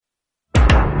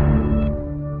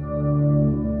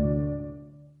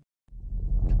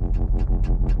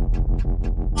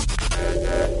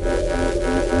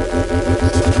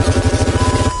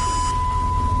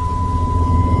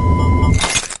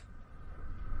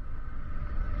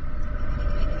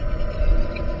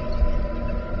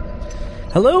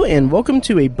Hello and welcome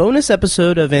to a bonus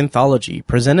episode of Anthology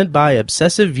presented by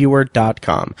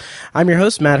ObsessiveViewer.com. I'm your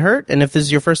host, Matt Hurt, and if this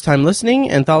is your first time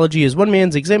listening, Anthology is one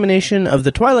man's examination of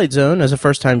The Twilight Zone as a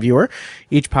first-time viewer.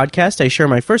 Each podcast, I share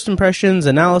my first impressions,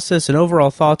 analysis, and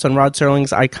overall thoughts on Rod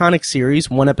Serling's iconic series,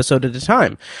 one episode at a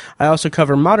time. I also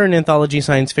cover modern anthology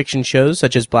science fiction shows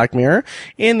such as Black Mirror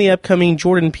and the upcoming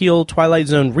Jordan Peele Twilight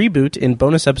Zone reboot in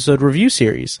bonus episode review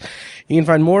series. You can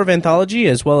find more of Anthology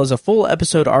as well as a full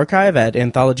episode archive at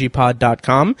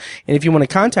anthologypod.com. And if you want to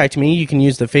contact me, you can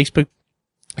use the Facebook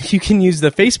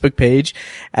page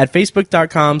at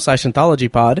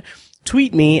facebook.com/anthologypod,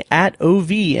 tweet me at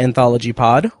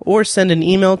OVAnthologypod, or send an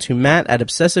email to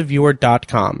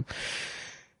matt@obsessiveviewer.com.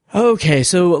 Okay,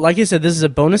 so like I said, this is a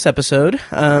bonus episode.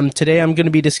 Today I'm going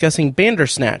to be discussing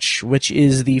Bandersnatch, which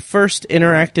is the first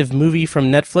interactive movie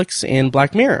from Netflix and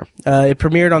Black Mirror. It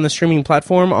premiered on the streaming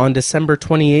platform on December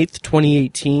 28th,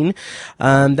 2018.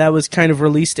 That was kind of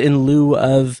released in lieu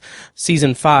of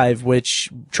Season 5, which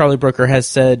Charlie Brooker has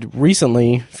said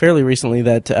fairly recently,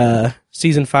 that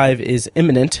Season 5 is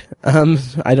imminent.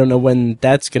 I don't know when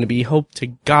that's going to be. Hope to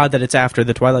God that it's after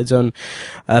The Twilight Zone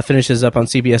finishes up on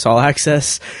CBS All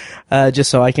Access,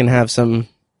 just so I can have some,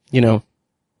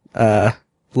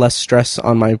 less stress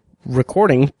on my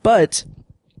recording. But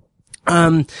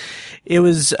it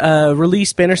was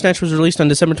Bandersnatch was released on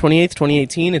December 28th,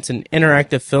 2018. It's an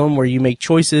interactive film where you make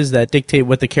choices that dictate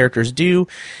what the characters do,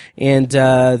 and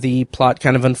the plot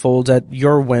kind of unfolds at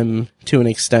your whim to an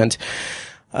extent.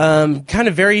 Kind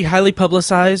of very highly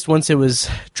publicized once it was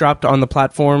dropped on the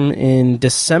platform in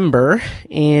December,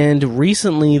 and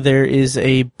recently there is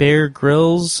a Bear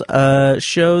Grylls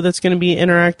show that's going to be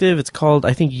interactive. It's called,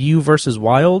 I think, You vs.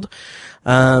 Wild,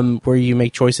 where you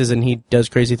make choices and he does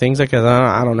crazy things. I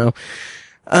don't know.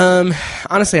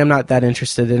 Honestly, I'm not that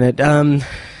interested in it.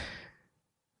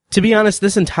 To be honest,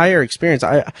 this entire experience,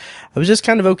 I was just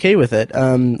kind of okay with it.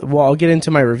 Well, I'll get into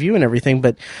my review and everything,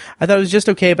 but I thought it was just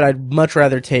okay, but I'd much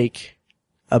rather take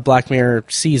a Black Mirror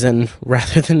season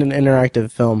rather than an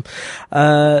interactive film.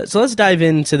 So let's dive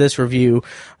into this review.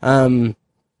 Plot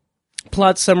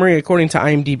summary, according to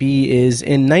IMDb, is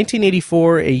in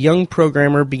 1984, a young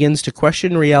programmer begins to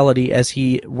question reality as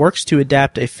he works to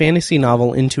adapt a fantasy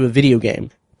novel into a video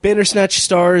game. Bandersnatch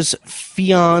stars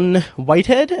Fionn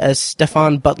Whitehead as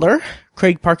Stefan Butler,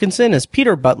 Craig Parkinson as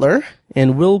Peter Butler,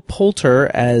 and Will Poulter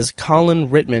as Colin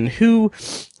Rittman, who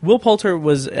Will Poulter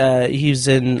was, he's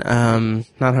in,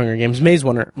 not Hunger Games, Maze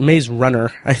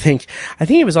Runner, I think. I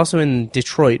think he was also in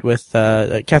Detroit with,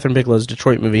 Catherine Bigelow's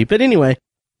Detroit movie. But anyway,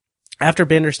 after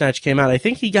Bandersnatch came out, I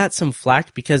think he got some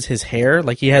flack because his hair,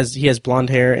 like he has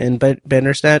blonde hair in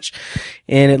Bandersnatch,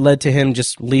 and it led to him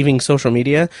just leaving social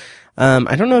media.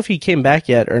 I don't know if he came back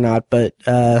yet or not, but,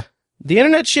 the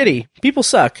internet's shitty. People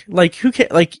suck. Like, who can,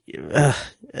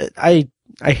 I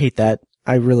hate that.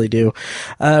 I really do.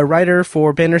 Writer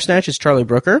for Bandersnatch is Charlie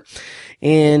Brooker,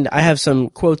 and I have some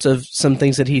quotes of some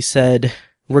things that he said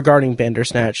regarding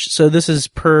Bandersnatch. So this is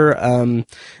per,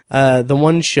 the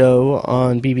one show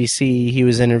on BBC he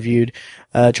was interviewed,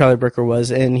 Charlie Brooker was,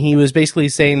 and he was basically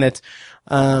saying that,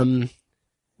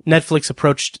 Netflix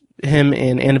approached him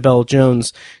and Annabelle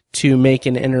Jones to make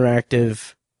an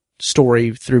interactive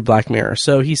story through Black Mirror.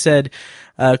 So he said,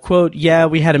 quote, "Yeah,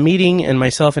 we had a meeting, and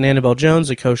myself and Annabelle Jones,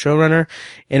 the co-showrunner,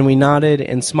 and we nodded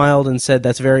and smiled and said,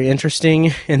 that's very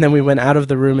interesting. And then we went out of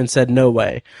the room and said, no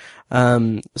way."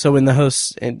 So when the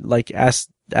hosts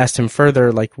asked him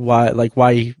further,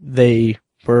 why they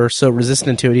were so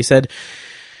resistant to it, he said,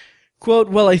 quote,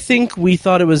 "Well, I think we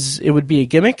thought it would be a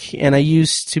gimmick, and I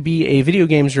used to be a video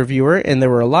games reviewer, and there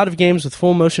were a lot of games with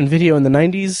full motion video in the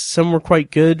 90s. Some were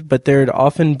quite good, but there'd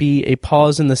often be a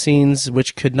pause in the scenes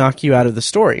which could knock you out of the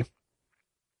story."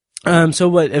 So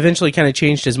what eventually kind of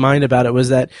changed his mind about it was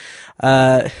that,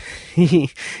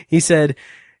 he said,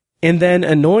 "And then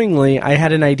annoyingly, I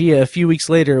had an idea a few weeks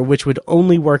later which would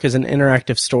only work as an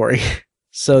interactive story."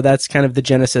 So that's kind of the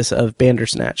genesis of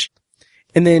Bandersnatch.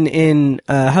 And then in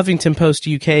Huffington Post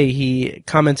UK, he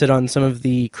commented on some of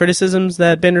the criticisms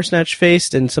that Bandersnatch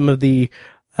faced and some of the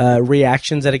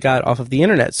reactions that it got off of the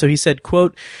internet. So he said,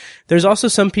 quote, "There's also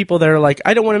some people that are like,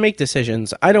 I don't want to make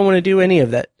decisions. I don't want to do any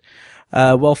of that.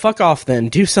 Well, fuck off then.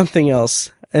 Do something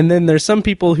else. And then there's some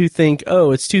people who think,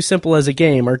 oh, it's too simple as a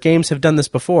game, or games have done this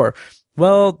before.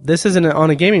 Well, this isn't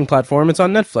on a gaming platform. It's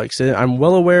on Netflix. I'm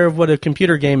well aware of what a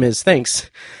computer game is. Thanks."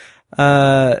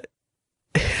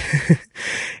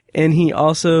 And he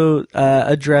also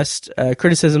addressed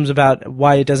criticisms about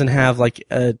why it doesn't have like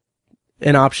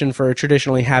an option for a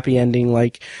traditionally happy ending,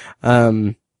 like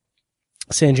San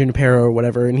Junipero or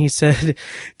whatever. And he said,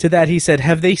 to that, he said,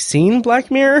 "Have they seen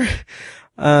Black Mirror?"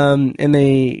 And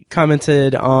they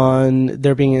commented on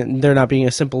there not being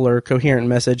a simple or coherent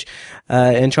message.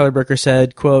 And Charlie Brooker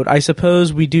said, quote, "I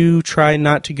suppose we do try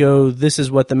not to go, this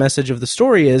is what the message of the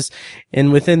story is.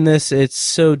 And within this, it's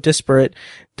so disparate,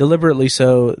 deliberately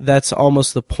so, that's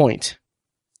almost the point."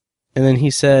 And then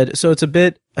he said, so it's a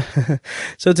bit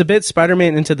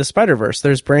Spider-Man Into the Spider-Verse.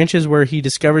 There's branches where he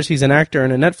discovers he's an actor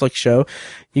in a Netflix show.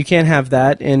 You can't have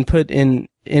that and put in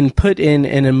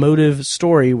an emotive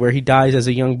story where he dies as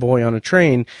a young boy on a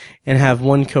train and have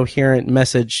one coherent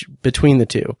message between the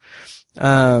two.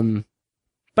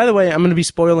 By the way, I'm going to be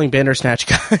spoiling Bandersnatch,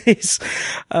 guys.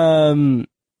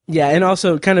 Yeah, and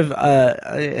also kind of,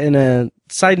 in a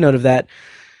side note of that,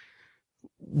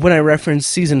 when I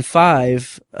referenced season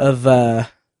 5 of,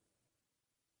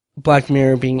 Black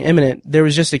Mirror being imminent, there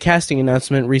was just a casting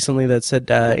announcement recently that said,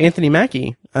 Anthony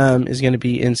Mackie, is going to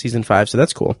be in season 5, so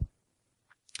that's cool.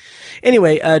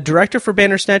 Anyway, director for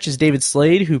Bandersnatch is David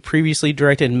Slade, who previously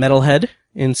directed Metalhead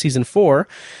in season 4.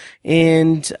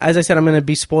 And as I said, I'm going to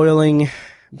be spoiling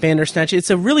Bandersnatch. It's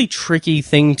a really tricky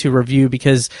thing to review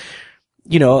because,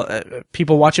 you know,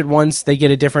 people watch it once, they get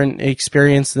a different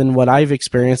experience than what I've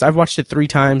experienced. I've watched it 3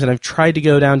 times and I've tried to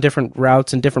go down different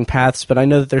routes and different paths, but I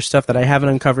know that there's stuff that I haven't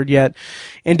uncovered yet.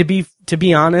 And to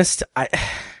be honest,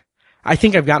 I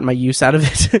think I've gotten my use out of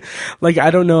it. Like,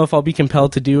 I don't know if I'll be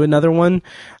compelled to do another one,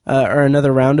 or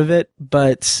another round of it,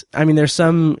 but I mean, there's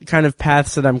some kind of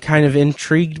paths that I'm kind of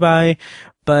intrigued by,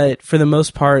 but for the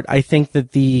most part, I think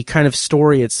that the kind of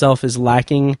story itself is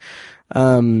lacking,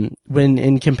 when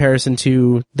in comparison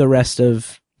to the rest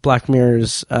of Black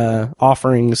Mirror's,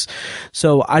 offerings.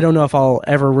 So I don't know if I'll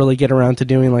ever really get around to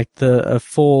doing like a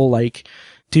full, like,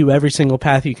 do every single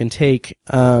path you can take.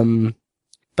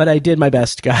 But I did my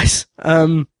best, guys.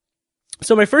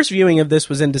 So my first viewing of this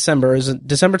was in December. It was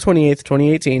December 28th,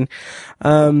 2018.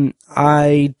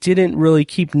 I didn't really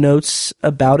keep notes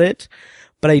about it,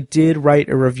 but I did write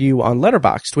a review on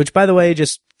Letterboxd, which, by the way,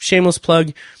 just shameless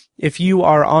plug. If you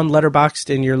are on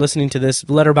Letterboxd and you're listening to this,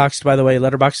 Letterboxd, by the way,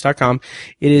 letterboxd.com,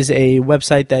 it is a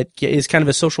website that is kind of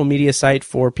a social media site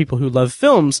for people who love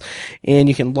films, and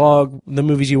you can log the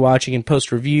movies you watch, you can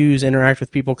post reviews, interact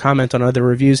with people, comment on other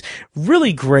reviews.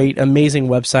 Really great, amazing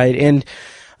website. And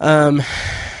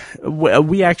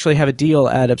we actually have a deal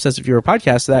at Obsessive Viewer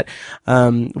Podcast that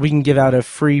we can give out a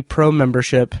free pro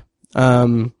membership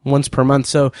once per month.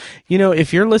 So, you know,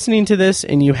 if you're listening to this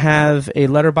and you have a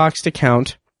Letterboxd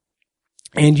account,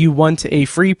 and you want a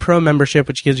free pro membership,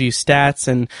 which gives you stats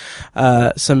and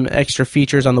some extra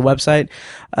features on the website,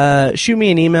 shoot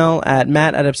me an email at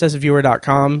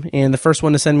matt@obsessiveviewer.com, and the first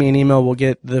one to send me an email will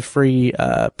get the free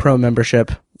pro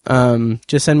membership.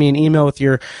 Just send me an email with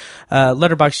your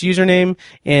Letterboxd username,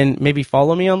 and maybe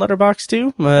follow me on Letterboxd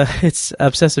too. It's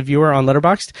Obsessive Viewer on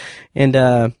Letterboxd,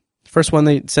 and first one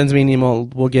that sends me an email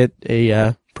will get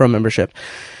a pro membership.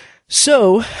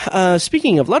 So,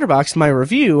 speaking of Letterboxd, my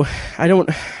review,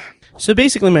 so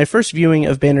basically my first viewing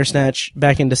of Bandersnatch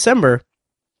back in December,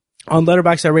 on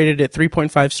Letterboxd I rated it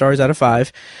 3.5 stars out of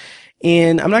 5,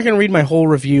 and I'm not going to read my whole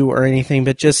review or anything,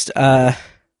 but just,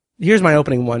 here's my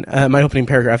opening one. My opening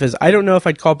paragraph is, I don't know if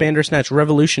I'd call Bandersnatch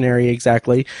revolutionary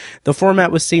exactly. The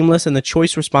format was seamless and the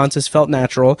choice responses felt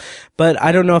natural, but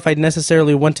I don't know if I'd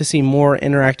necessarily want to see more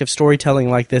interactive storytelling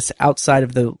like this outside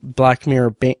of the Black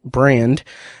Mirror brand.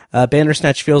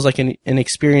 Bandersnatch feels like an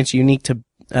experience unique to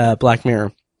Black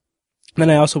Mirror. Then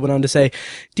I also went on to say,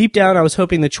 deep down I was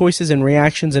hoping the choices and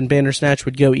reactions in Bandersnatch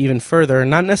would go even further,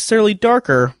 not necessarily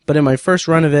darker, but in my first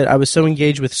run of it, I was so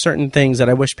engaged with certain things that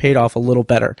I wish paid off a little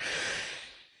better.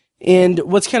 And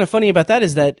what's kind of funny about that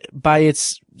is that by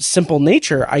its simple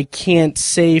nature, I can't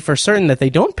say for certain that they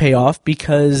don't pay off,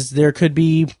 because there could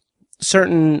be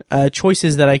certain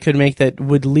choices that I could make that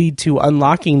would lead to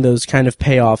unlocking those kind of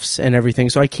payoffs and everything.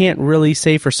 So I can't really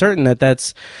say for certain that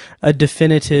that's a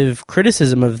definitive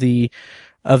criticism of the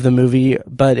movie,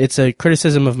 but it's a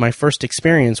criticism of my first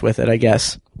experience with it, I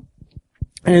guess.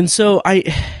 And so I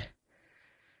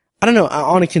don't know,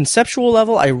 on a conceptual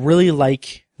level, I really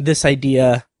like this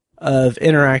idea of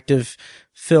interactive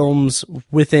films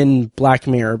within Black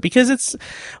Mirror, because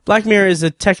Black Mirror is a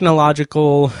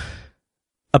technological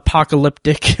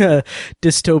apocalyptic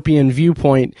dystopian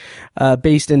viewpoint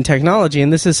based in technology,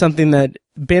 and this is something that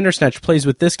Bandersnatch plays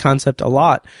with this concept a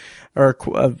lot, or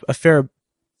a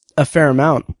fair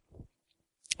amount.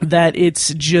 That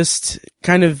it's just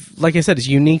kind of, like I said, it's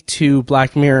unique to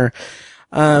Black Mirror.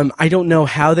 I don't know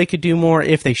how they could do more,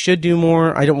 if they should do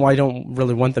more. I don't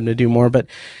really want them to do more, but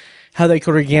how they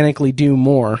could organically do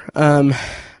more.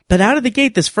 But out of the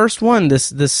gate, this first one,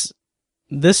 this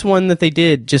one that they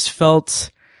did just felt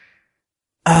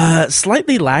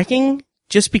slightly lacking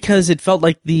just because it felt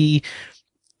like the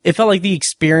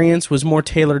experience was more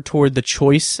tailored toward the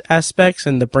choice aspects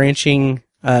and the branching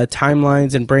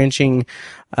timelines and branching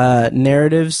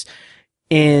narratives.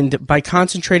 And by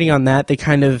concentrating on that, they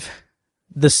kind of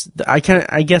I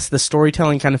guess the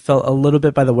storytelling kind of fell a little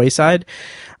bit by the wayside,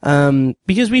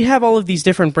 because we have all of these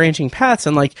different branching paths.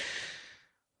 And like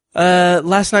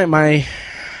last night,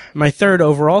 my third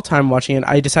overall time watching it,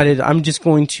 I decided I'm just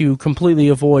going to completely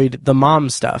avoid the mom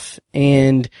stuff,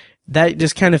 and that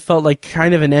just kind of felt like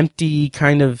kind of an empty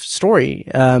kind of story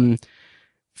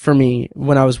for me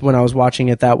when I was watching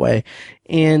it that way.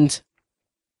 And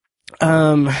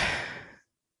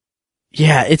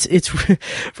yeah, it's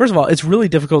first of all, it's really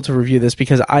difficult to review this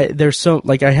because I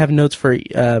have notes for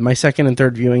my second and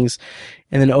third viewings,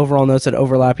 and then overall notes that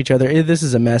overlap each other. This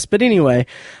is a mess. But anyway,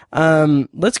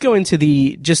 let's go into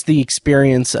the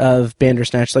experience of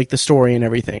Bandersnatch, like the story and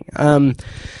everything.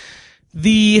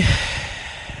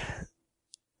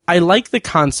 I like the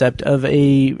concept of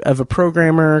a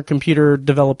programmer, computer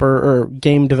developer, or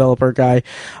game developer guy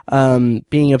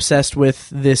being obsessed with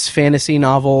this fantasy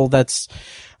novel that's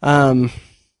a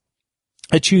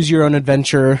choose your own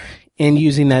adventure, and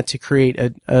using that to create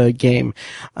a game.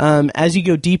 As you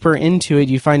go deeper into it,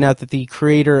 you find out that the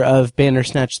creator of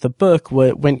Bandersnatch, the book,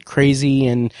 went crazy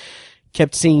and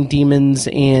kept seeing demons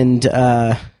and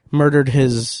murdered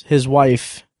his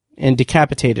wife and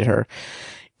decapitated her.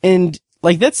 And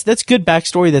like that's good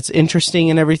backstory. That's interesting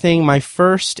and everything. My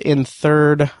first and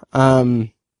third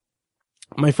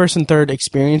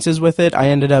experiences with it, I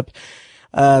ended up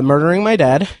murdering my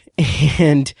dad.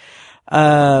 And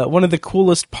one of the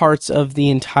coolest parts of the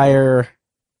entire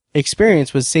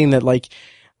experience was seeing that like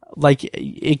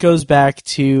it goes back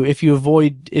to if you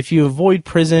avoid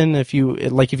prison, if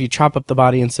you chop up the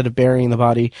body instead of burying the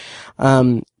body,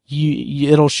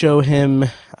 it'll show him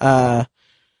it'll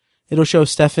show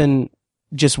Stefan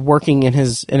just working in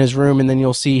his room, and then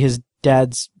you'll see his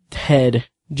dad's head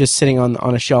just sitting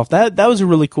on a shelf. That was a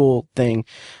really cool thing.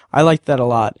 I liked that a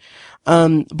lot.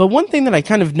 But one thing that I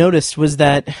kind of noticed was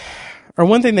that, or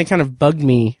one thing that kind of bugged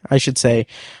me, I should say,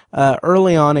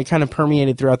 early on, it kind of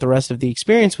permeated throughout the rest of the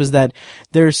experience, was that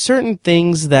there's certain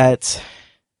things that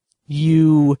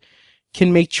you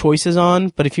can make choices on,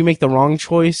 but if you make the wrong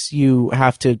choice,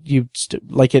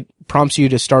 it prompts you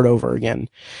to start over again.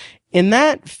 And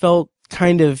that felt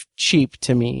kind of cheap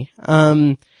to me.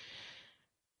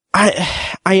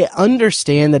 I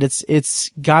understand that it's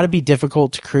gotta be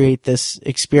difficult to create this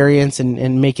experience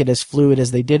and make it as fluid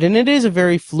as they did. And it is a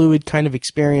very fluid kind of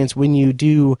experience when you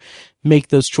do make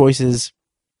those choices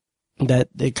that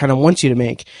it kind of wants you to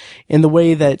make. And the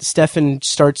way that Stefan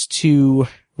starts to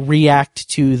react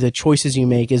to the choices you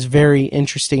make is very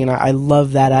interesting. And I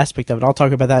love that aspect of it. I'll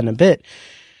talk about that in a bit.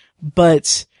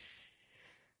 But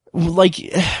like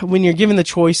when you're given the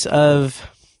choice of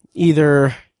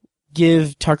either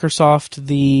give Tuckersoft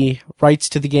the rights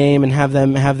to the game and have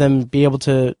them be able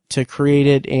to create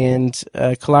it and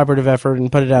a collaborative effort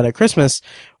and put it out at Christmas,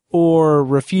 or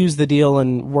refuse the deal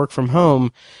and work from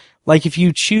home, like if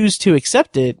you choose to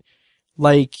accept it,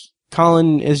 like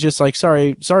Colin is just like,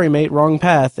 sorry mate, wrong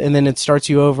path, and then it starts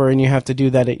you over and you have to do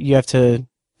that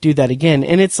again.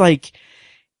 And it's like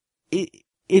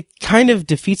it kind of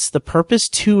defeats the purpose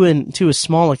to a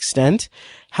small extent.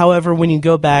 However, when you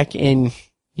go back to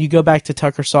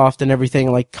Tuckersoft and everything,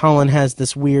 like Colin has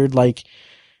this weird, like,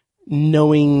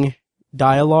 knowing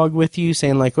dialogue with you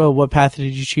saying like, oh, what path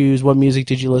did you choose? What music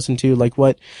did you listen to? Like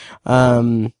what,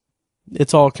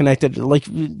 it's all connected, like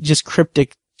just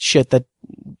cryptic shit that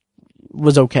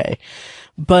was okay.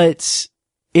 But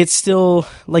it's still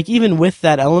like, even with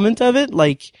that element of it,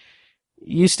 like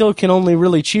you still can only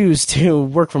really choose to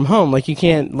work from home. Like you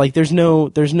can't, like there's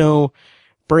no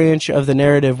branch of the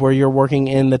narrative where you're working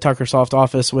in the Tuckersoft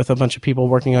office with a bunch of people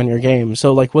working on your game.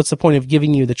 So like, what's the point of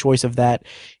giving you the choice of that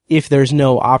if there's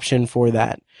no option for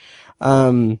that?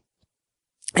 And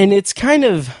it's kind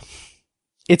of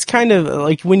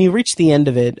like when you reach the end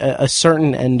of it, a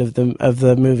certain end of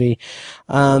the movie,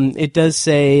 it does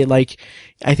say, like,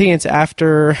 I think it's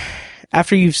after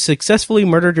you've successfully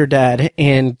murdered your dad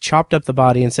and chopped up the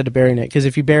body instead of burying it. Because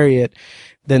if you bury it,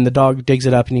 then the dog digs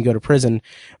it up and you go to prison.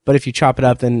 But if you chop it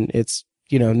up, then it's,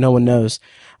 no one knows,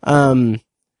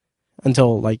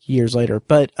 until like years later.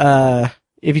 But,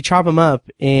 if you chop them up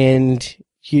and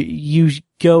you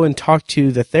go and talk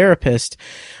to the therapist,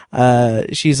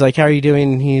 she's like, how are you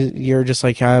doing? You're just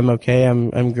like, I'm okay.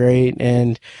 I'm great.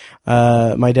 And,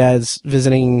 my dad's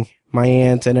visiting my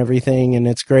aunt and everything, and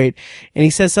it's great. And he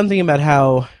says something about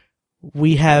how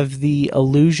we have the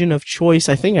illusion of choice.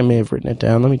 I think I may have written it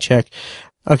down. Let me check.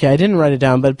 Okay, I didn't write it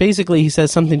down, but basically he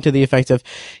says something to the effect of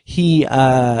he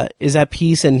is at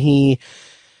peace and he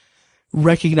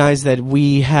recognized that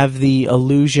we have the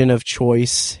illusion of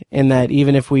choice, and that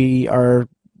even if we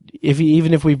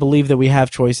believe that we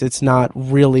have choice, it's not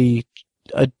really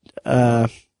an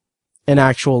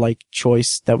actual like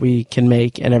choice that we can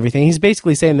make and everything. He's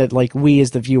basically saying that like we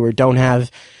as the viewer don't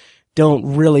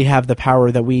really have the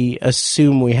power that we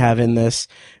assume we have in this,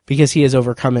 because he has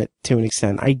overcome it to an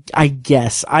extent. I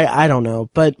guess. I don't know.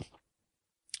 But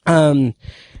to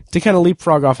kind of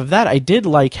leapfrog off of that, I did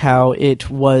like how it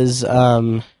was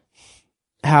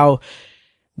how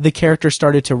the character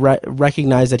started to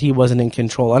recognize that he wasn't in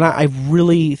control. And I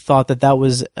really thought that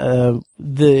was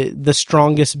the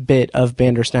strongest bit of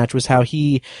Bandersnatch, was how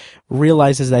he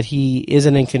realizes that he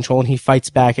isn't in control and he fights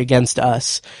back against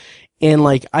us. And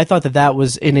like, I thought that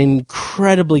was an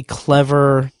incredibly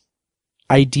clever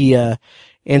idea,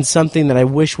 and something that I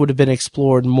wish would have been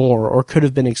explored more, or could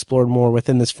have been explored more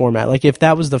within this format. Like, if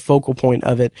that was the focal point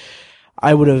of it,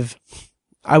 I would have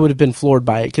been floored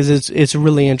by it, because it's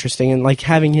really interesting, and like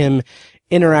having him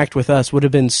interact with us would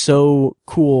have been so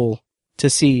cool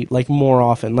to see like more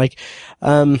often. Like,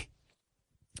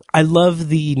 I love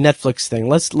the Netflix thing.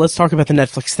 Let's talk about the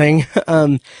Netflix thing.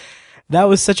 That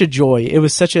was such a joy. It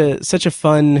was such a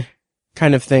fun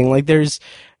kind of thing. Like, there's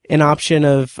an option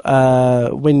of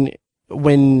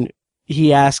when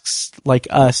he asks like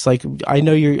us, like, I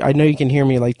know you can hear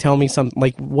me, like, tell me something,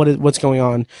 like what's going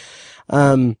on.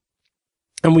 And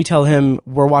we tell him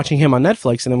we're watching him on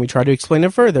Netflix, and then we try to explain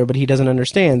it further, but he doesn't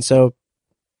understand. So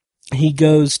he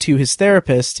goes to his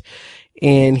therapist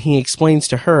and he explains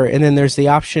to her. And then there's the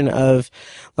option of,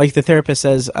 like, the therapist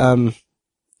says,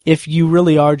 if you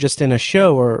really are just in a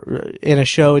show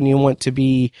and you want to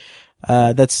be,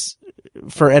 that's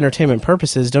for entertainment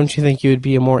purposes, don't you think you would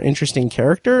be a more interesting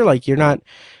character? Like, you're not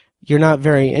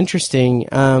very interesting.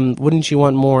 Wouldn't you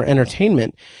want more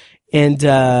entertainment?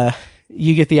 And,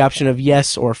 you get the option of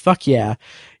yes or fuck yeah.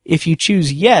 If you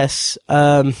choose yes,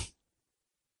 they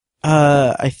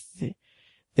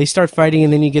start fighting,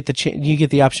 and then you get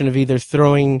the option of either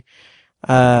throwing,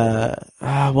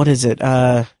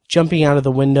 jumping out of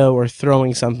the window, or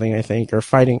throwing something, I think, or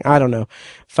fighting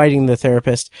the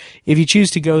therapist. If you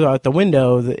choose to go out the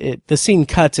window, the scene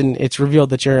cuts and it's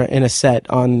revealed that you're in a set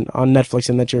on Netflix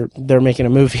and that they're making a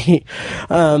movie.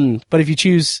 But if you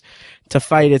choose to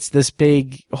fight, it's this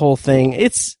big whole thing.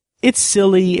 It's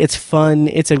silly, it's fun,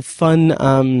 it's a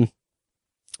fun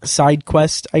side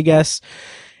quest, I guess,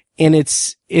 and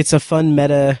it's a fun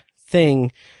meta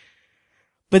thing.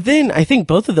 But then I think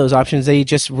both of those options, they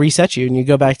just reset you and you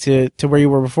go back to where you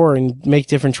were before and make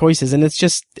different choices, and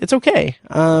it's okay.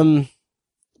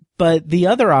 But the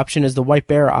other option is the white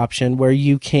bear option, where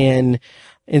you can,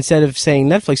 instead of saying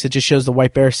Netflix, it just shows the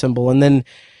white bear symbol, and then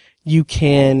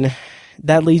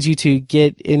that leads you to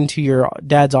get into your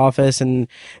dad's office, and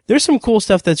there's some cool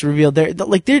stuff that's revealed there.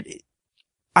 Like,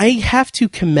 I have to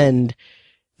commend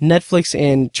Netflix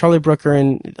and Charlie Brooker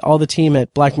and all the team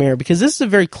at Black Mirror, because this is a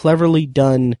very cleverly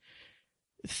done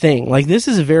thing. Like, this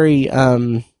is a very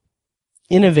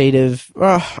innovative.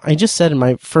 I just said in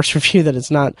my first review that it's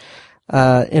not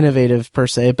innovative per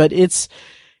se, but it's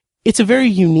a very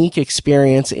unique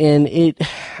experience, and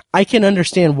I can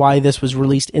understand why this was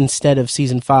released instead of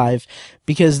season 5,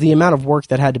 because the amount of work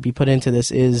that had to be put into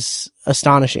this is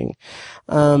astonishing.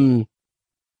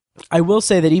 I will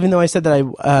say that even though I said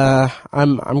that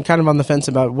I'm kind of on the fence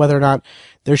about whether or not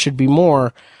there should be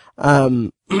more, I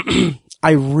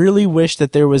really wish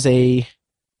that there was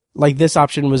this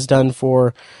option was done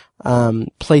for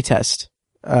playtest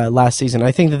last season.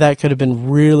 I think that could have been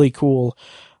really cool.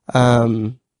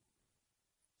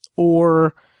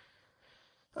 Or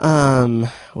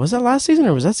was that last season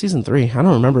or was that season 3? I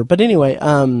don't remember. But anyway,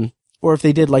 or if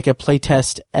they did like a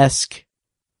playtest-esque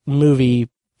movie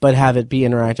but have it be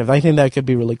interactive, I think that could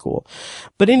be really cool.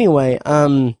 But anyway,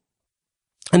 and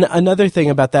another thing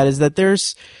about that is that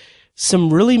there's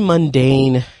some really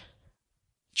mundane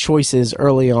choices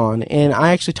early on, and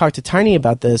I actually talked to Tiny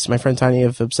about this, my friend Tiny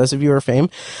of Obsessive Viewer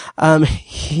fame.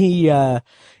 He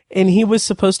was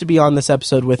supposed to be on this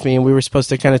episode with me, and we were supposed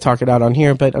to kind of talk it out on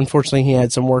here, but unfortunately he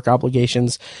had some work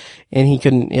obligations, and we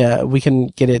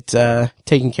couldn't get it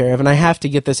taken care of. And I have to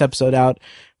get this episode out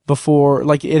before,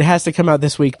 like, it has to come out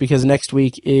this week, because next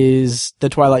week is the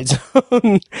Twilight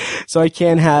Zone. So I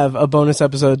can't have a bonus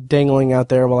episode dangling out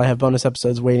there while I have bonus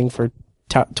episodes waiting for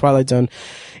Twilight Zone.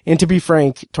 And to be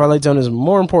frank, Twilight Zone is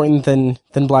more important than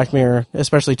Black Mirror,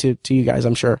 especially to you guys,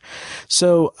 I'm sure.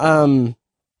 So,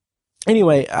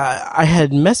 anyway, I had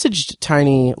messaged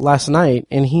Tiny last night,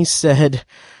 and he said,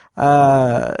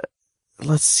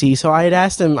 let's see. So I had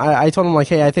asked him, I told him like,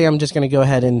 hey, I think I'm just going to go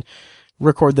ahead and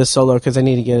record this solo because I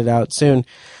need to get it out soon.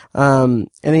 And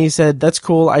then he said, that's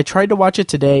cool. I tried to watch it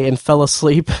today and fell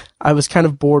asleep. I was kind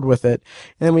of bored with it.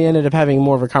 And then we ended up having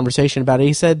more of a conversation about it.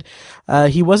 He said,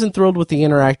 he wasn't thrilled with the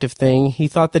interactive thing. He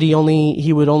thought that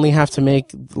he would only have to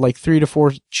make like 3 to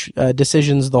 4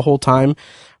 decisions the whole time.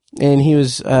 And he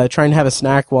was, trying to have a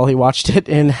snack while he watched it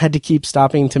and had to keep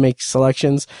stopping to make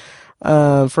selections.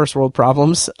 First world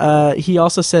problems. He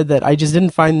also said that I just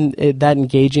didn't find it that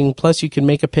engaging. Plus, you could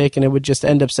make a pick and it would just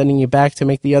end up sending you back to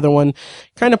make the other one.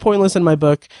 Kind of pointless in my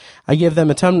book. I give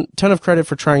them a ton of credit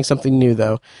for trying something new,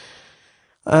 though.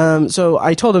 So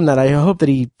I told him that I hope that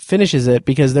he finishes it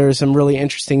because there are some really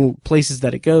interesting places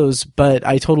that it goes, but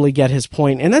I totally get his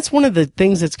point. And that's one of the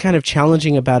things that's kind of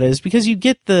challenging about it is because you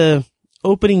get the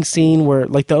opening scene where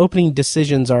like the opening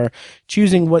decisions are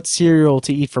choosing what cereal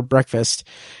to eat for breakfast,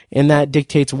 and that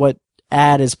dictates what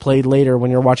ad is played later when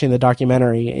you're watching the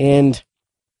documentary. And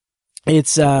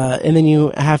it's and then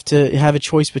you have to have a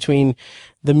choice between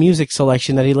the music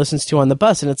selection that he listens to on the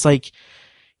bus, and it's like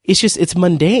it's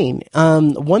mundane.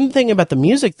 One thing about the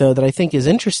music though that I think is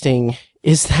interesting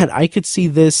is that I could see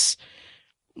this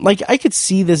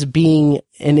being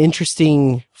an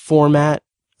interesting format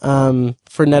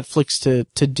for Netflix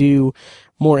to do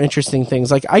more interesting things.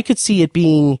 Like I could see it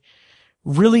being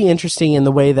really interesting in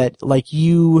the way that like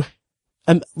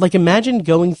imagine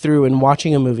going through and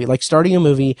watching a movie, like starting a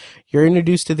movie, you're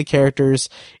introduced to the characters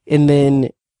and then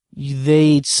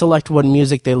they select what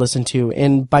music they listen to.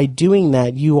 And by doing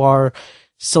that, you are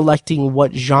selecting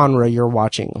what genre you're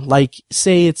watching. Like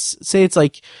say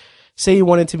you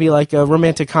want it to be like a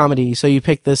romantic comedy. So you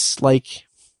pick this like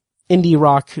indie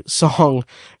rock song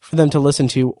for them to listen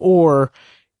to, or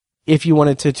if you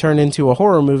wanted to turn into a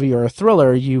horror movie or a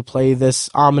thriller, you play this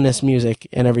ominous music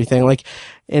and everything, like,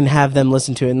 and have them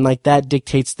listen to it, and like that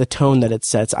dictates the tone that it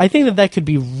sets. I think that could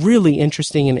be really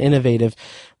interesting and innovative,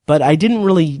 but I didn't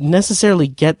really necessarily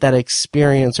get that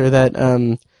experience or that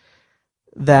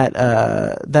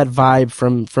vibe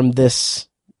from this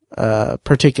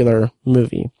particular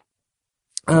movie.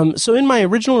 So in my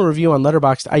original review on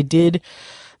Letterboxd, I did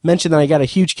mention that I got a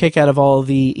huge kick out of all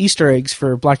the Easter eggs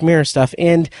for Black Mirror stuff.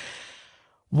 And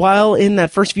while in that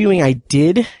first viewing I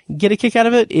did get a kick out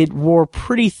of it, it wore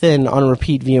pretty thin on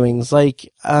repeat viewings.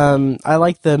 Like, I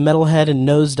like the Metalhead and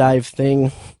Nosedive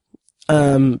thing,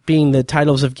 being the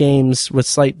titles of games with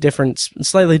slightly different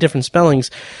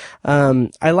spellings.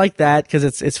 I like that because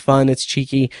it's fun, it's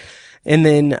cheeky. And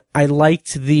then I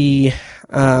liked the,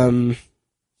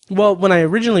 well, when I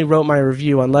originally wrote my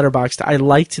review on Letterboxd, I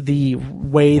liked the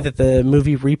way that the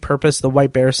movie repurposed the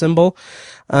white bear symbol,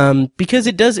 because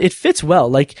it fits well.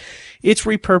 Like, it's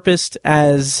repurposed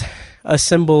as a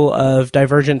symbol of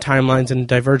divergent timelines and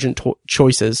divergent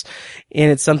choices.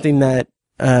 And it's something that,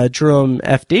 Jerome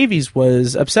F. Davies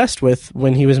was obsessed with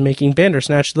when he was making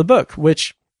Bandersnatch the book,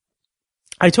 which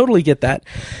I totally get that.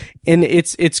 And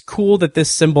it's cool that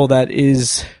this symbol that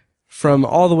is from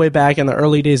all the way back in the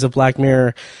early days of Black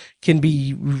Mirror can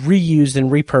be reused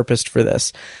and repurposed for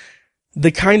this.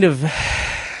 The kind of,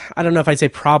 I don't know if I'd say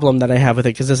problem that I have with it,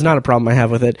 because it's not a problem I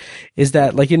have with it, is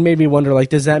that like it made me wonder, like,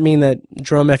 does that mean that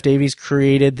Jerome F. Davies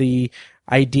created the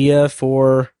idea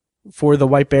for the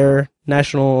White Bear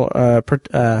National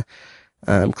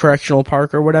Correctional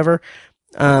Park or whatever?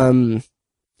 And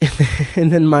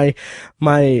then my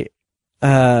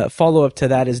follow up to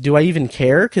that is, do I even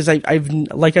care? Cause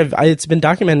it's been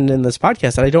documented in this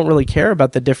podcast that I don't really care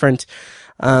about the different,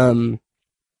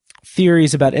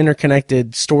 theories about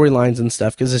interconnected storylines and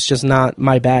stuff, because it's just not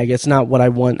my bag. It's not what I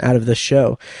want out of this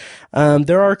show.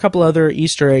 There are a couple other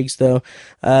Easter eggs though.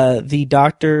 The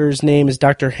doctor's name is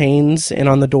Dr. Haynes, and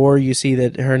on the door you see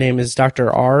that her name is Dr.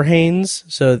 R. Haynes,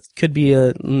 so it could be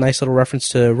a nice little reference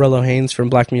to Rollo Haynes from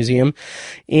Black Museum.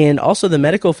 And also the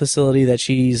medical facility that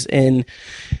she's in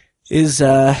is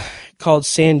called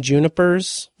San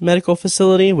Juniper's Medical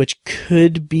Facility, which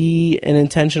could be an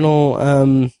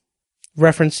intentional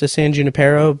reference to San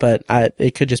Junipero, but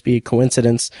it could just be a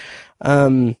coincidence.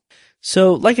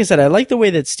 So, like I said, I like the way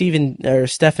that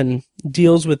Stefan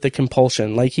deals with the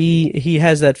compulsion. Like, he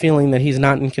has that feeling that he's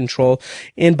not in control,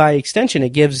 and by extension, it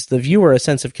gives the viewer a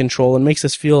sense of control and makes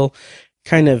us feel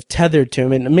kind of tethered to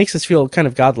him, and it makes us feel kind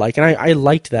of godlike. And I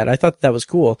liked that. I thought that was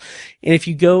cool. And if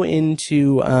you go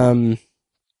into,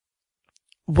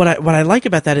 what I like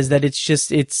about that is that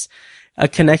it's a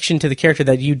connection to the character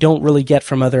that you don't really get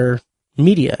from other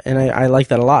media, and I like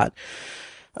that a lot.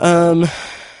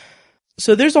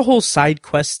 So there's a whole side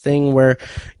quest thing where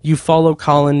you follow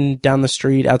Colin down the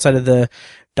street outside of the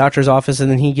doctor's office,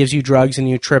 and then he gives you drugs and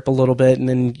you trip a little bit, and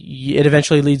then it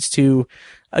eventually leads to,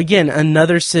 again,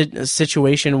 another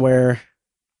situation where,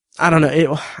 I don't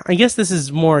know, I guess this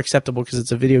is more acceptable because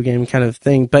it's a video game kind of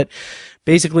thing, but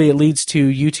basically it leads to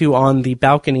you two on the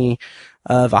balcony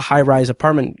of a high-rise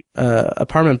apartment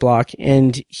block,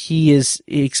 and he is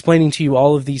explaining to you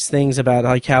all of these things about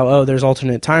like how, oh, there's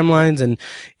alternate timelines, and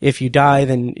if you die,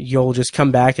 then you'll just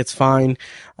come back, it's fine.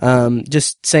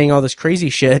 Just saying all this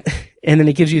crazy shit, and then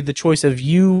it gives you the choice of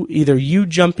either you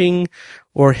jumping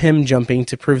or him jumping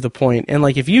to prove the point. And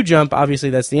like if you jump, obviously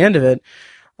that's the end of it,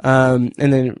 and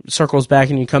then it circles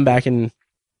back and you come back and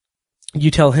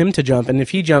you tell him to jump, and if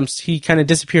he jumps, he kind of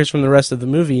disappears from the rest of the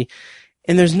movie,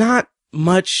 and there's not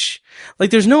much, like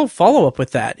there's no follow-up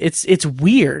with that. It's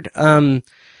weird. I'll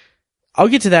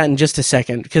get to that in just a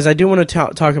second, because I do want to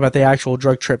talk about the actual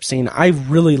drug trip scene. I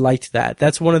really liked that.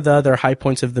 That's one of the other high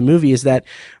points of the movie, is that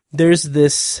there's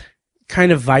this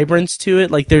kind of vibrance to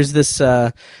it. Like there's this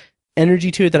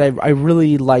energy to it that I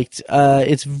really liked.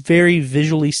 It's very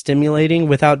visually stimulating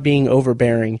without being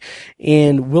overbearing.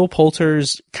 And Will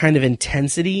Poulter's kind of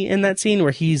intensity in that scene,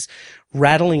 where he's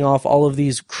rattling off all of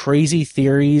these crazy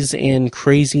theories and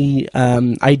crazy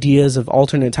ideas of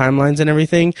alternate timelines and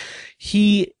everything,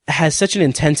 he has such an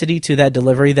intensity to that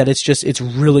delivery that it's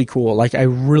really cool. Like, I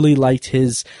really liked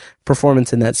his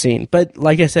performance in that scene. But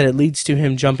like I said, it leads to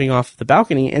him jumping off the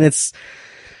balcony, and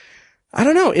I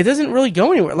don't know, it doesn't really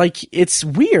go anywhere. Like, it's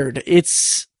weird.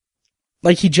 It's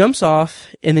like he jumps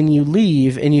off, and then you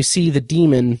leave, and you see the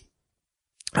demon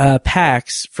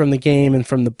Pax from the game and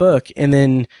from the book, and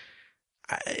then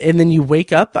you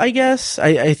wake up, I guess.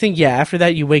 I think, yeah, after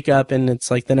that you wake up and it's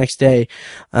like the next day.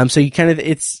 So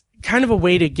it's kind of a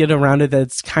way to get around it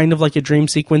that's kind of like a dream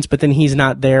sequence, but then he's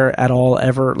not there at all,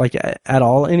 ever, like at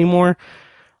all anymore.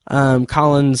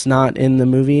 Colin's not in the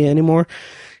movie anymore.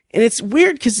 And it's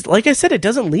weird because, like I said, it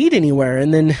doesn't lead anywhere.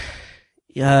 And then,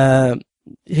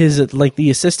 the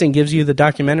assistant gives you the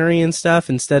documentary and stuff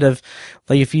instead of,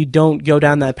 like, if you don't go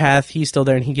down that path, he's still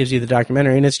there and he gives you the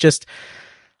documentary. And it's just,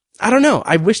 I don't know.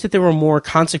 I wish that there were more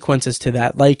consequences to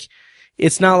that. Like,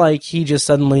 it's not like he just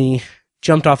suddenly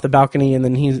jumped off the balcony and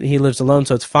then he lives alone,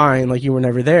 so it's fine. Like, you were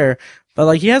never there. But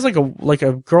like, he has like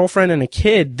a girlfriend and a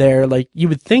kid there. Like, you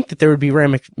would think that there would be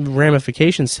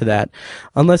ramifications to that,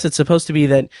 unless it's supposed to be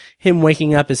that him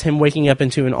waking up is him waking up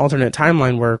into an alternate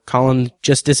timeline where Colin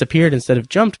just disappeared instead of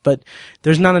jumped. But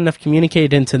there's not enough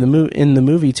communicated into in the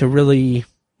movie to really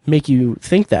make you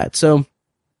think that. So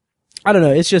I don't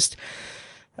know. It's just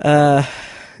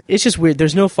weird.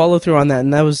 There's no follow through on that,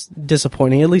 and that was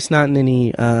disappointing, at least not in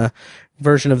any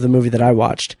version of the movie that I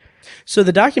watched. So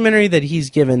the documentary that he's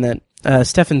given, that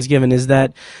Stefan's given, is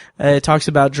that it talks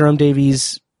about Jerome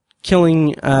Davies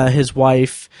killing his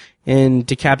wife and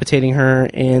decapitating her,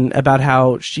 and about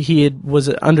how he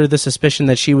was under the suspicion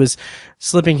that she was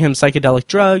slipping him psychedelic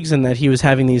drugs, and that he was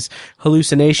having these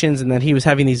hallucinations, and that he was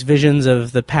having these visions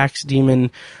of the Pax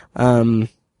demon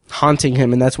haunting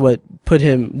him, and that's what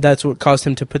caused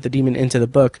him to put the demon into the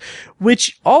book.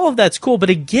 Which, all of that's cool, but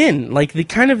again, like,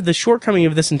 the shortcoming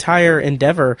of this entire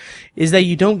endeavor is that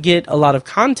you don't get a lot of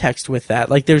context with that.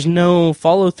 Like, there's no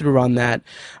follow through on that.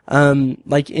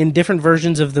 Like, in different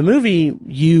versions of the movie,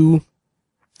 you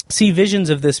see visions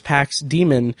of this Pax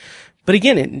demon, but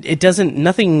again, it doesn't,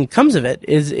 nothing comes of it.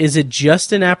 Is it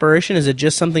just an apparition? Is it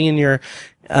just something in your,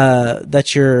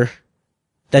 that you're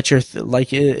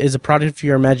like, is a product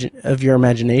of your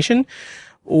imagination?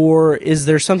 Or is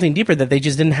there something deeper that they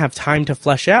just didn't have time to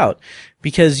flesh out?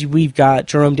 Because we've got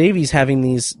Jerome Davies having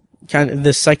this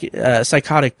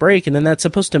psychotic break, and then that's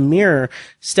supposed to mirror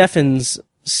Stefan's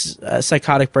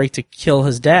psychotic break to kill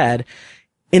his dad.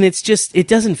 And it's just, it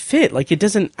doesn't fit. Like,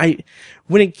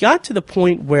 when it got to the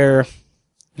point where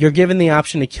you're given the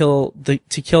option to kill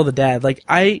the dad,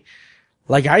 I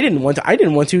didn't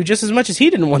want to just as much as he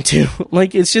didn't want to.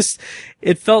 Like, it's just,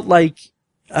 it felt like,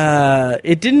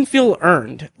 it didn't feel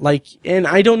earned. Like, and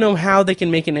I don't know how they can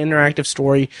make an interactive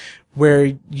story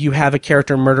where you have a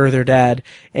character murder their dad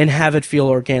and have it feel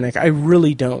organic. I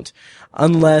really don't.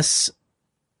 Unless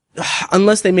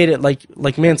they made it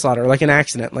like manslaughter, like an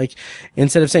accident. Like,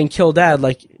 instead of saying kill dad,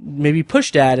 like, maybe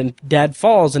push dad and dad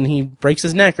falls and he breaks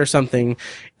his neck or something.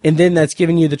 And then that's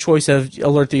giving you the choice of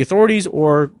alert the authorities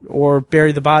or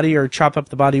bury the body or chop up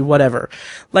the body, whatever.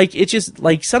 Like, it's just,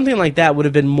 like, something like that would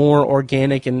have been more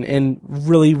organic and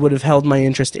really would have held my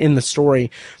interest in the story.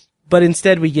 But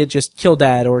instead we get just kill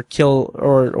dad or kill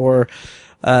or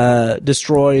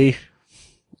destroy,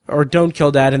 or don't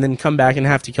kill dad and then come back and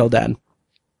have to kill dad.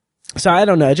 So I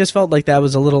don't know. I just felt like that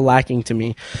was a little lacking to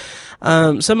me.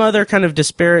 Some other kind of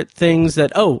disparate things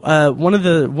that one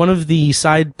of the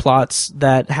side plots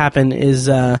that happen is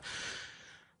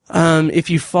if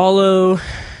you follow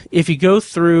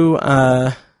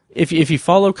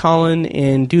Colin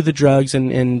and do the drugs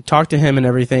and talk to him and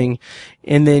everything,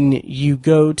 and then you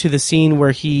go to the scene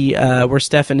where where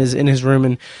Stefan is in his room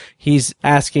and he's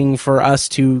asking for us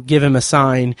to give him a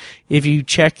sign. If you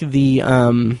check the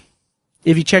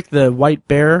white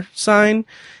bear sign,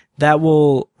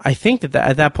 I think that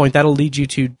at that point that'll lead you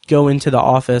to go into the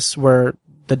office, where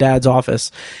the dad's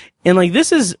office. And like,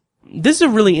 this is a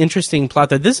really interesting plot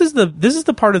there. This is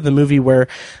the part of the movie where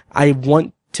I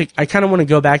kind of want to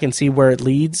go back and see where it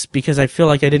leads, because I feel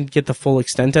like I didn't get the full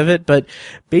extent of it. But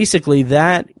basically,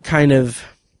 that kind of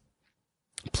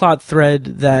plot thread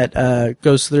that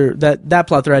goes through that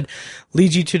plot thread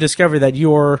leads you to discover that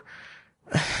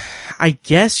I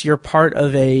guess you're part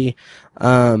of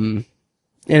an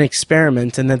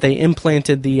experiment, and that they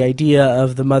implanted the idea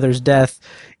of the mother's death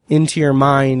into your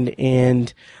mind,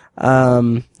 and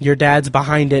your dad's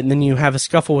behind it, and then you have a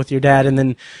scuffle with your dad, and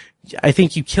then I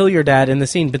think you kill your dad in the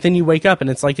scene, but then you wake up and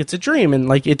it's like it's a dream, and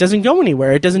like it doesn't go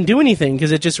anywhere. It doesn't do anything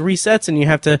because it just resets and you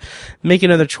have to make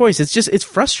another choice. It's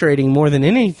frustrating more than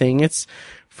anything. It's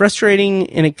frustrating,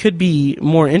 and it could be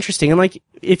more interesting. And like,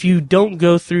 if you don't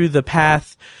go through the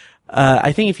path,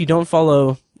 I think if you don't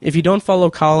follow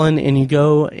Colin and you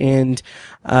go and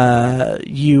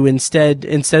you instead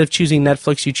of choosing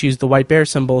Netflix, you choose the white bear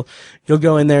symbol, you'll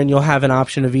go in there and you'll have an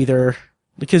option of either,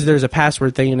 because there's a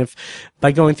password thing, and if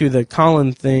by going through the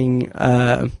Colin thing,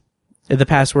 the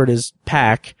password is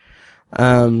Pac,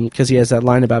 because he has that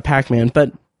line about Pac-Man.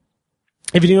 But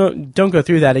if you don't go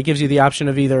through that, it gives you the option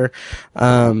of either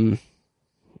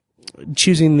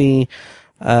choosing the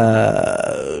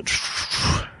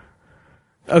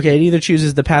it either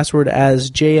chooses the password as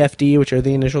JFD, which are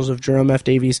the initials of Jerome F.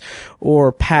 Davies,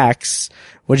 or Pax,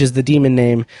 which is the demon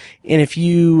name. And if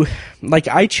you, like,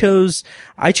 I chose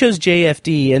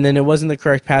JFD, and then it wasn't the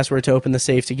correct password to open the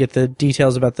safe to get the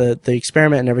details about the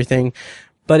experiment and everything,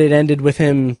 but it ended with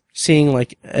him seeing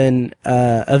like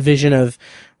a vision of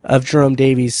Jerome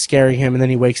Davies scaring him, and then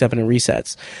he wakes up and it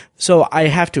resets. So I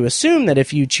have to assume that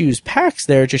if you choose Pax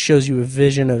there, it just shows you a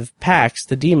vision of Pax,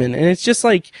 the demon. And it's just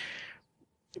like,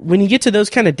 when you get to those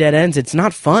kind of dead ends, it's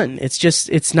not fun.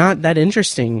 It's not that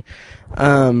interesting.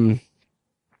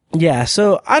 Yeah,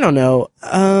 so I don't know.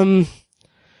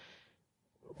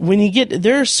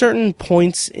 There are certain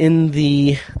points in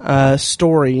the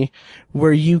story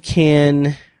where you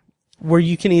can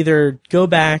either go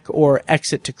back or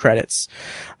exit to credits.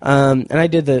 And I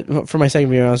did for my second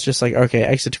video, I was just like, okay,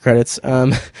 exit to credits.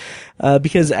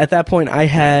 Because at that point I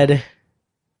had,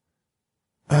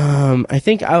 I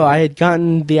think, I had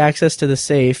gotten the access to the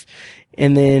safe,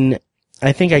 and then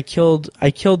I think I killed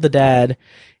the dad,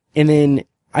 and then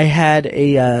I had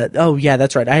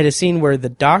that's right. I had a scene where the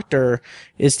doctor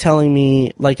is telling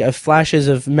me, like, flashes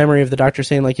of memory of the doctor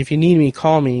saying, like, if you need me,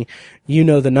 call me, you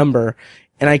know the number.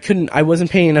 And I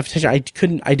wasn't paying enough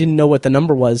attention. I didn't know what the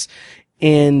number was.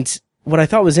 And what I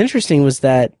thought was interesting was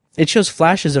that it shows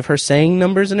flashes of her saying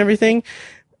numbers and everything.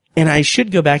 And I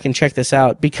should go back and check this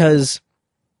out, because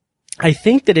I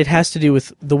think that it has to do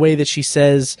with the way that she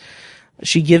says,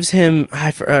 she gives him,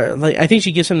 I think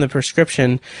she gives him the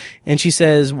prescription, and she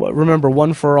says, remember,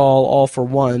 one for all for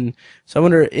one. So I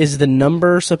wonder, is the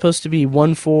number supposed to be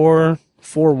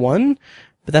 1441?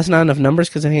 But that's not enough numbers,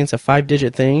 because I think it's a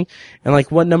 5-digit thing. And like,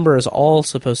 what number is all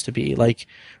supposed to be? Like,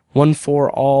 1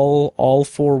 for all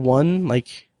for one?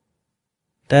 Like,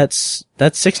 that's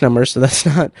 6 numbers, so that's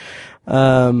not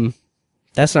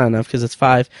enough, because it's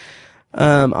 5.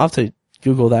 I'll have to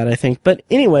Google that, I think. But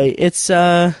anyway, it's,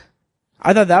 I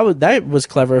thought that was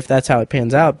clever if that's how it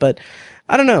pans out, but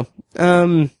I don't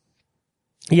know.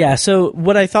 Yeah, so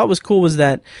what I thought was cool was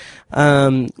that,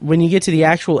 when you get to the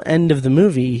actual end of the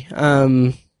movie,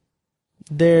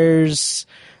 there's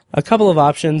a couple of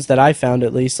options that I found,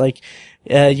 at least. Like,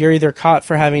 you're either caught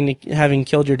for having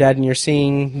killed your dad, and you're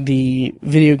seeing the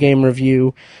video game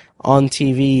review on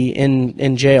TV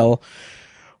in jail,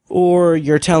 or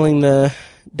you're telling the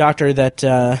doctor that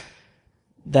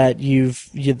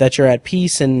you're at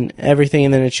peace and everything,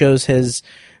 and then it shows his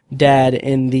dad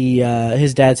in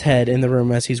his dad's head in the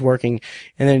room as he's working,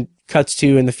 and then cuts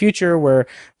to in the future where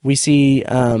we see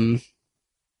what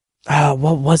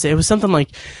was it? It was something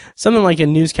like a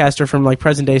newscaster from like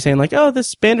present day saying like, oh,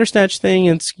 this Bandersnatch thing,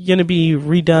 it's gonna be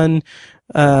redone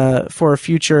for a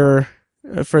future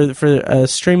for a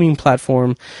streaming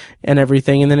platform and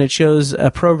everything, and then it shows a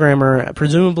programmer,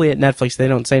 presumably at Netflix. They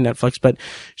don't say Netflix, but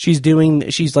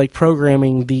she's like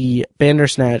programming the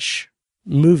Bandersnatch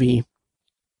movie,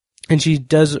 and she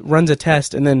runs a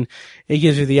test, and then it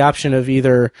gives you the option of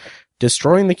either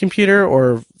destroying the computer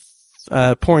or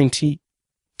pouring tea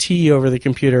over the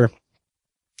computer.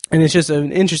 And it's just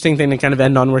an interesting thing to kind of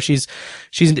end on, where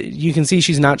you can see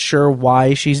she's not sure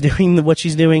why she's doing what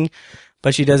she's doing,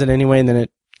 but she does it anyway, and then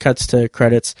it cuts to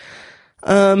credits.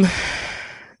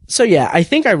 So yeah, I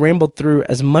think I rambled through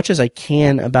as much as I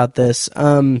can about this.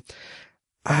 I'm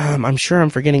sure I'm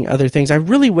forgetting other things. I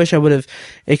really wish I would have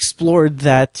explored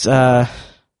that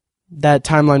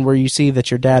timeline where you see that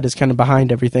your dad is kind of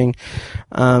behind everything.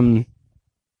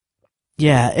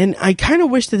 Yeah, and I kind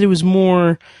of wish that it was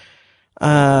more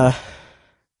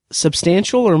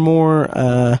substantial or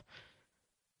more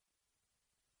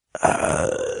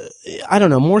I don't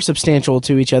know, more substantial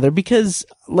to each other, because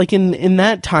like in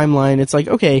that timeline, it's like,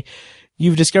 okay,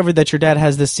 you've discovered that your dad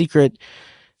has this secret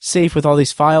safe with all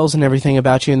these files and everything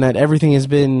about you, and that everything has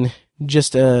been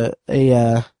just an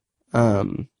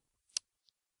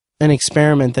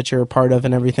experiment that you're a part of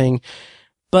and everything.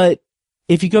 But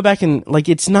if you go back and like,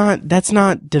 that's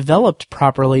not developed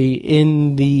properly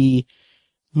in the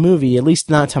movie, at least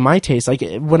not to my taste. Like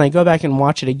when I go back and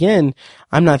watch it again,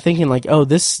 I'm not thinking like, oh,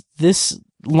 this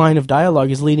line of dialogue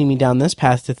is leading me down this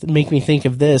path to make me think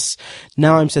of this.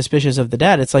 Now I'm suspicious of the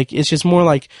dad. It's like, it's just more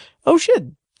like, oh shit,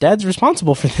 dad's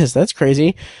responsible for this. That's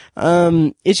crazy.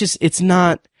 It's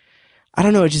not, I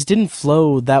don't know. It just didn't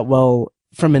flow that well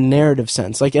from a narrative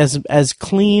sense. Like as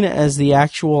clean as the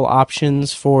actual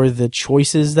options for the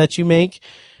choices that you make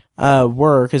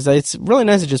were, because it's really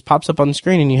nice. It just pops up on the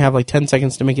screen and you have like 10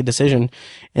 seconds to make a decision,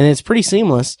 and it's pretty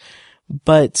seamless,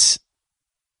 but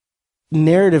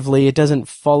narratively it doesn't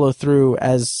follow through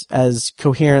as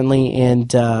coherently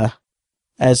and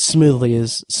as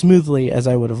smoothly as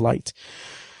I would have liked.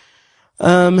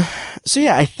 So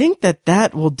yeah, I think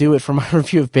that will do it for my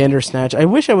review of Bandersnatch. I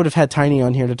wish I would have had Tiny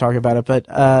on here to talk about it, but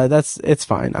it's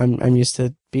fine. I'm used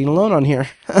to being alone on here.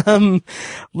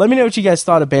 Let me know what you guys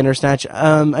thought of Bandersnatch.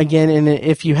 Again, and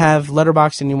if you have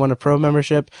Letterboxd and you want a pro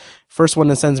membership, first one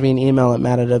that sends me an email at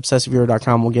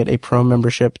matt@obsessiveviewer.com will get a pro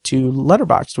membership to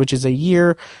Letterboxd, which is a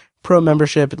year pro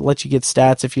membership. It lets you get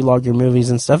stats if you log your movies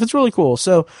and stuff. It's really cool.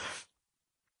 So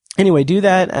anyway, do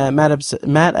that at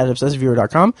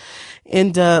matt@obsessiveviewer.com,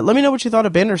 and let me know what you thought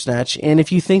of Bandersnatch, and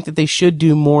if you think that they should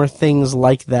do more things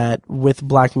like that with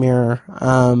Black Mirror.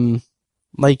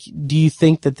 Like, do you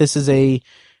think that this is a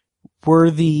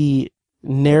worthy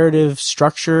narrative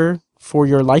structure for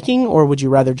your liking, or would you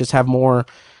rather just have more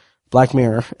Black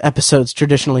Mirror episodes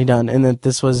traditionally done, and that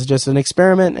this was just an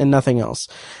experiment and nothing else?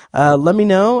 Let me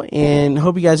know, and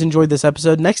hope you guys enjoyed this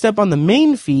episode. Next up on the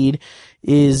main feed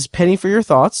is Penny for Your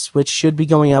Thoughts, which should be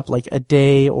going up like a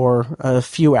day or a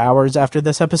few hours after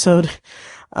this episode.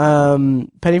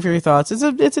 Penny for Your Thoughts.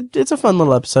 It's a fun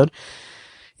little episode.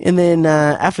 And then,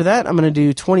 after that, I'm going to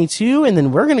do 22, and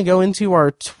then we're going to go into our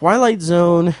Twilight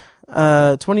Zone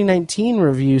 2019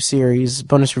 review series,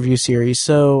 bonus review series.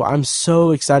 So I'm so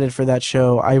excited for that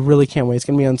show. I really can't wait. It's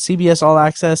going to be on CBS All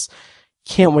Access.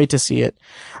 Can't wait to see it.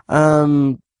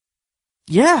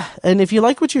 Yeah, and if you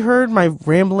like what you heard, my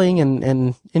rambling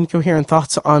and incoherent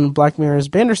thoughts on Black Mirror's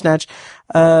Bandersnatch,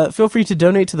 feel free to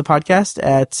donate to the podcast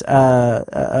at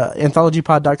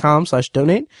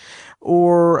anthologypod.com/donate.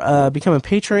 Or become a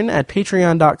patron at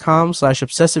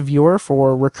patreon.com/obsessiveviewer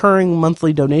for recurring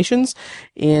monthly donations,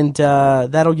 and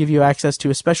that'll give you access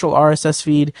to a special RSS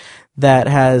feed that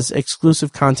has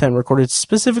exclusive content recorded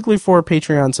specifically for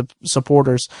Patreon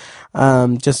supporters,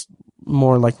 just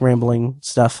more like rambling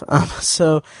stuff.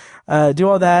 So do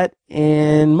all that,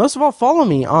 and most of all, follow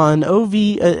me on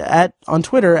on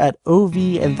Twitter at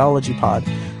OVAnthologyPod,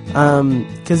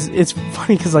 because it's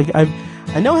funny, because like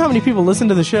I know how many people listen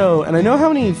to the show, and I know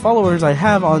how many followers I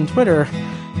have on Twitter,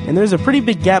 and there's a pretty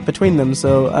big gap between them.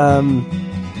 So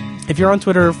if you're on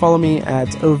Twitter, follow me at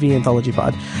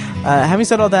OVAnthologyPod. Having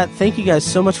said all that, thank you guys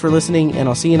so much for listening, and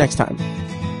I'll see you next time.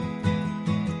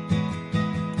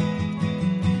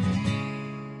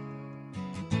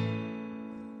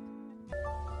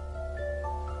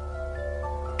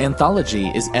 Anthology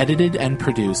is edited and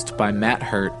produced by Matt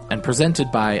Hurt and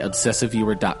presented by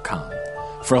ObsessiveViewer.com.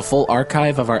 For a full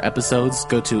archive of our episodes,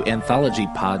 go to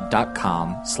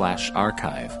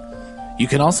anthologypod.com/archive. You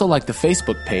can also like the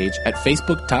Facebook page at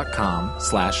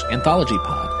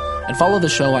facebook.com/anthologypod and follow the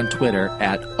show on Twitter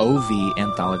at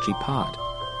OVAnthologyPod.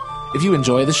 If you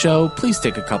enjoy the show, please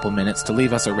take a couple minutes to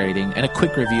leave us a rating and a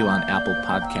quick review on Apple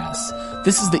Podcasts.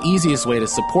 This is the easiest way to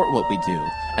support what we do,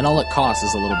 and all it costs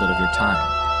is a little bit of your time.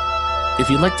 If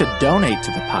you'd like to donate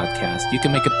to the podcast, you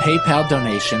can make a PayPal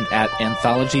donation at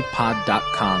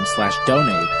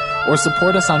anthologypod.com/donate or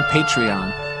support us on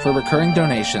Patreon for recurring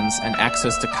donations and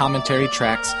access to commentary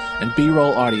tracks and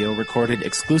B-roll audio recorded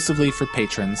exclusively for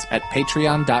patrons at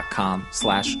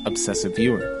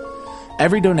patreon.com/obsessiveviewer.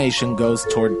 Every donation goes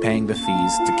toward paying the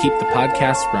fees to keep the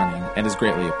podcast running and is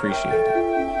greatly appreciated.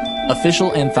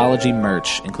 Official Anthology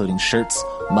merch, including shirts,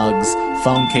 mugs,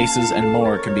 phone cases, and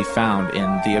more, can be found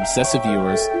in the Obsessive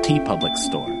Viewers TeePublic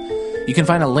store. You can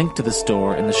find a link to the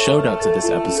store in the show notes of this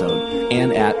episode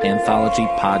and at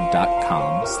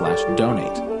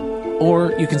anthologypod.com/donate.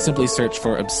 Or you can simply search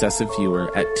for Obsessive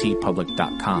Viewer at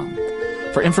tpublic.com.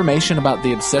 For information about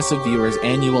the Obsessive Viewers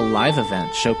annual live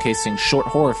event showcasing short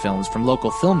horror films from local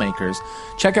filmmakers,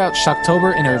 check out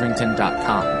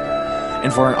shocktoberinirvington.com.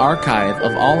 And for an archive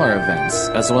of all our events,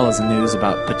 as well as news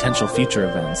about potential future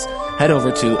events, head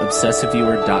over to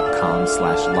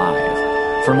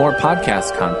obsessiveviewer.com/live. For more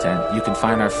podcast content, you can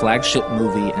find our flagship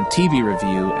movie and TV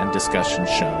review and discussion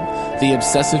show, The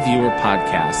Obsessive Viewer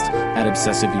Podcast, at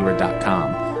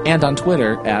obsessiveviewer.com, and on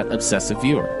Twitter at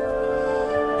obsessiveviewer.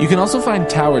 You can also find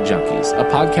Tower Junkies, a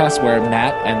podcast where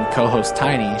Matt and co-host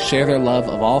Tiny share their love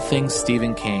of all things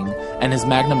Stephen King and his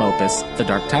magnum opus, the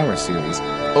Dark Tower series,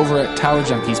 over at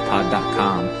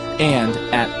towerjunkiespod.com and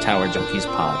at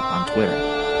towerjunkiespod on Twitter.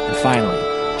 And finally,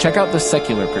 check out The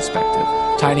Secular Perspective,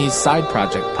 Tiny's side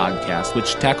project podcast,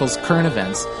 which tackles current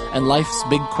events and life's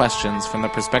big questions from the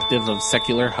perspective of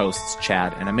secular hosts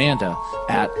Chad and Amanda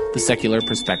at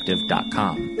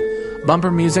thesecularperspective.com.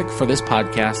 Bumper music for this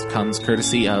podcast comes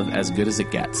courtesy of As Good As It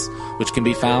Gets, which can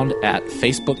be found at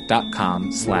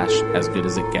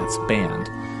facebook.com/asgoodasitgetsband.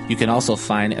 You can also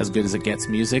find As Good As It Gets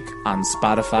music on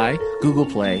Spotify, Google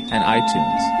Play, and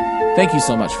iTunes. Thank you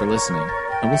so much for listening,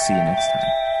 and we'll see you next time.